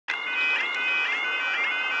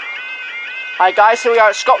Hi guys, here we are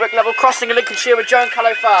at Scopwick level crossing in Lincolnshire with Joe and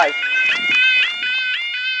Callow 5.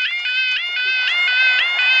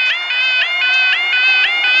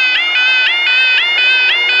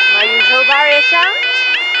 My usual barrier sound.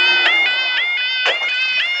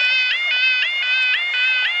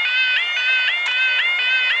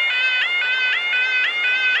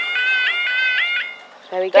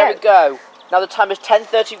 There we go. There we go. Now the time is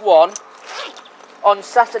 10:31 on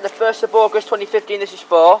Saturday the 1st of August 2015. This is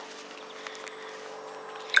for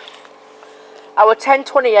our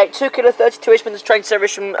 10:28 2 kilo 32 Eastman's train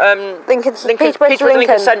service from Peterborough to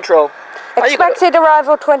Lincoln Central. Expected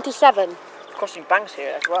arrival 27. Crossing banks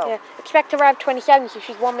here as well. Yeah, expect to arrive 27, so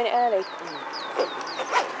she's 1 minute early.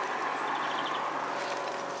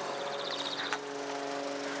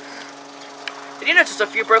 Did you notice a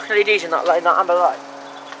few broken LEDs in that amber light?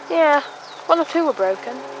 Yeah, 1 or 2 were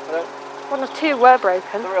broken. Hello? 1 or 2 were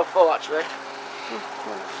broken. They're real full actually.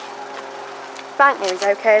 Bank news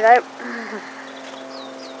okay though.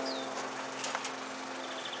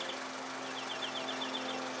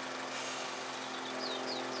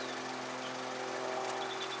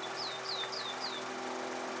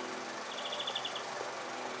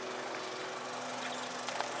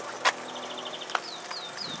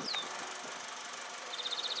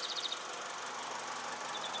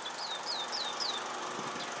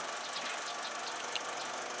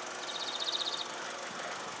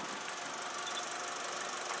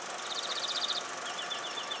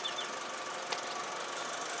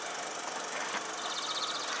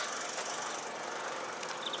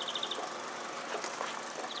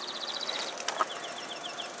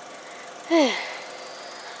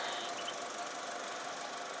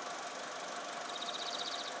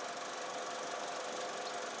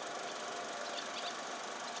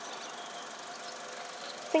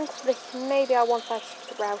 I think this may be our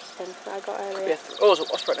 156 Rouston that I got earlier. Oh, there's a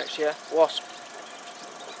wasp right next to you. Wasp.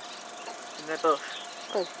 In their bush.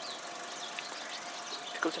 Good.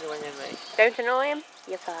 Comes anywhere near me. Don't annoy him,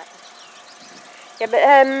 you're fine. Yeah, but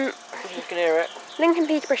You can hear it. Lincoln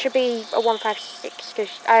Peterborough should be a 156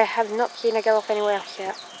 because I have not seen her go off anywhere else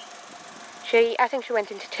yet. I think she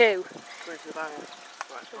went into 2. Going to the barrier.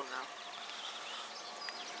 Right, it's gone now.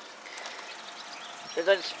 They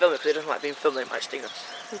don't just film it because they don't like being filmed, they might sting us.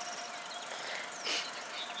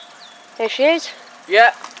 There she is.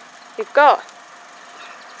 Yeah. You've got.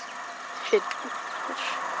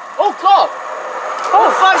 Oh God! Oh,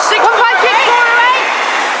 156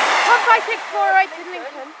 156 408 to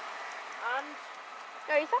Lincoln. And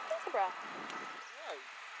No, is that Peterborough? no.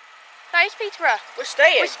 That is Peterborough. We're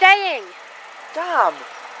staying. We're staying. Damn.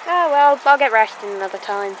 Oh well, I'll get rested another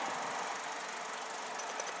time.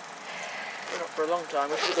 We're not for a long time.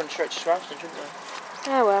 We should have gone straight to Rouston, shouldn't we?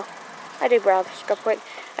 Oh well, I do rather Scopwick.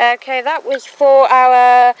 Okay, that was for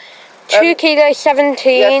our 2 kilo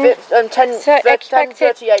 17. Yeah,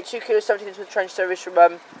 10:38 2 kilo 17 with train service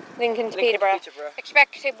from Lincoln to Peterborough.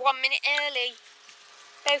 Expected 1 minute early.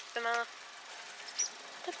 Both of them are.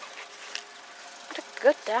 What a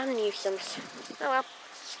good damn nuisance. Oh well.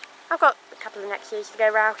 I've got a couple of next years to go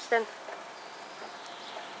Rouston.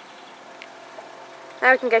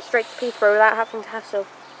 Now we can go straight to Peterborough without having to hassle.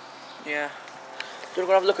 Yeah. Do you want to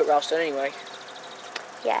go have a look at Rouston anyway?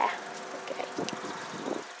 Yeah. Okay. And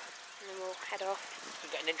then we'll head off. You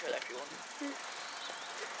can get an intro there if you want.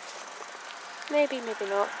 Maybe, maybe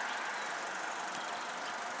not.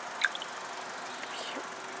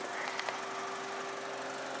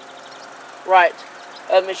 Right.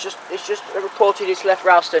 It's just reported it's left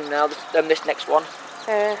Rouston now. This next one.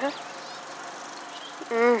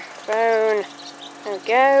 Phone. There we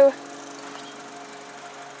go.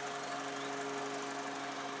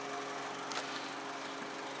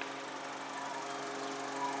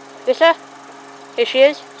 This her? Here she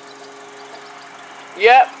is.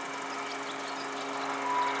 Yep.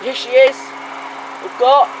 Here she is. We've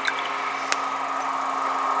got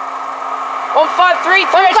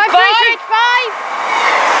 15335.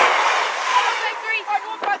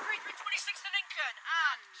 153 to Lincoln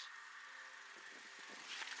and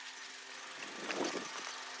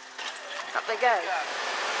Up they go.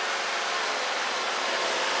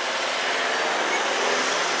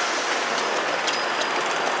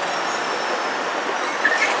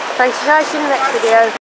 Thanks for watching the next video.